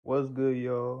What's good,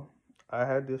 y'all? I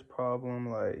had this problem,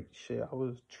 like, shit, I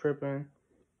was tripping.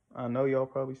 I know y'all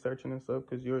probably searching this up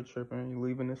because you're tripping. You're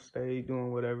leaving the state,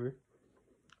 doing whatever.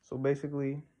 So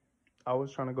basically, I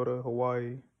was trying to go to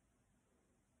Hawaii,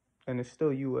 and it's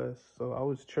still U.S., so I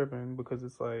was tripping because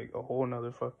it's like a whole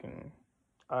nother fucking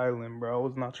island, bro. I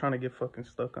was not trying to get fucking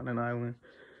stuck on an island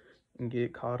and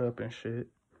get caught up in shit.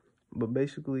 But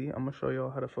basically, I'm gonna show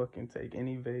y'all how to fucking take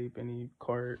any vape, any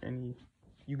cart, any...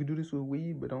 You can do this with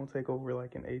weed, but don't take over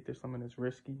like an eighth or something that's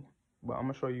risky. But I'm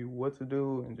gonna show you what to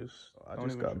do and just... I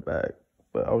just got back,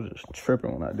 but I was just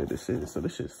tripping when I did this shit. So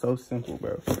this shit's so simple,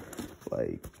 bro.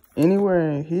 Like,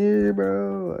 anywhere in here,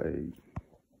 bro, like...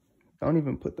 Don't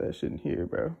even put that shit in here,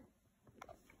 bro.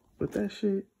 Put that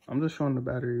shit... I'm just showing the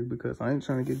battery because I ain't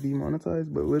trying to get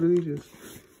demonetized, but literally just...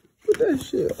 Put that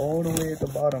shit all the way at the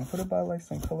bottom. Put it by like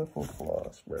some colorful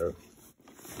floss, bro.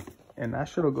 And that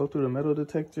shit'll go through the metal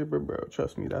detector, but bro,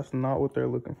 trust me, that's not what they're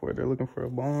looking for. They're looking for a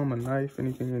bomb, a knife,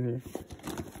 anything in here.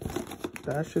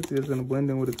 That shit's just gonna blend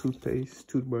in with a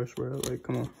toothbrush, bro. Like,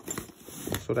 come on.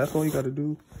 So that's all you gotta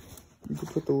do. You can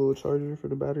put the little charger for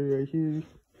the battery right here.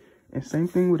 And same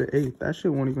thing with the eighth. That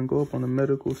shit won't even go up on the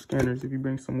medical scanners if you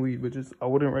bring some weed, but just, I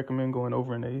wouldn't recommend going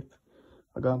over an eighth.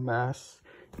 I got masks.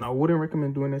 And I wouldn't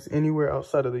recommend doing this anywhere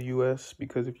outside of the U.S.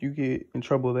 because if you get in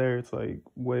trouble there, it's like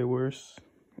way worse.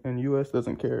 And U.S.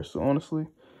 doesn't care. So honestly,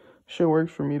 shit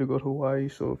works for me to go to Hawaii.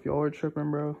 So if y'all are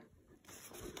tripping, bro,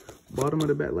 bottom of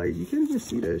the bat, like, you can't even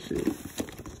see that shit.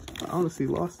 I honestly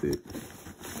lost it.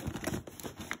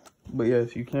 But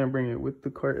yes, you can bring it with the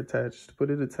cart attached.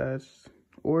 Put it attached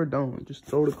or don't. Just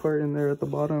throw the cart in there at the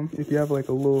bottom. If you have like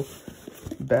a little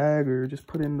bag, or just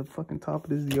put it in the fucking top of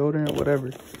this deodorant,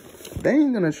 whatever. They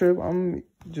ain't gonna trip. I'm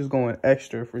just going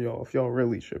extra for y'all if y'all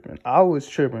really tripping. I was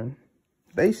tripping.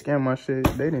 They scammed my shit.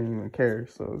 They didn't even care.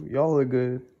 So y'all are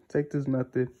good. Take this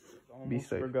method. Be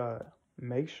safe. Forgot.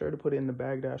 Make sure to put it in the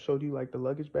bag that I showed you, like the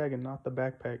luggage bag, and not the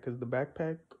backpack. Because the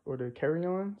backpack or the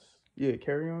carry-ons, yeah,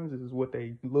 carry-ons is what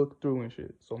they look through and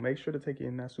shit. So make sure to take it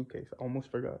in that suitcase. I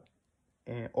almost forgot.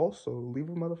 And also, leave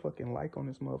a motherfucking like on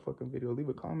this motherfucking video. Leave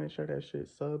a comment, share that shit,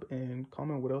 sub, and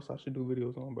comment what else I should do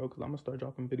videos on, bro. Because I'm going to start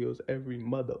dropping videos every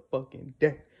motherfucking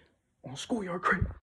day on Schoolyard Crate.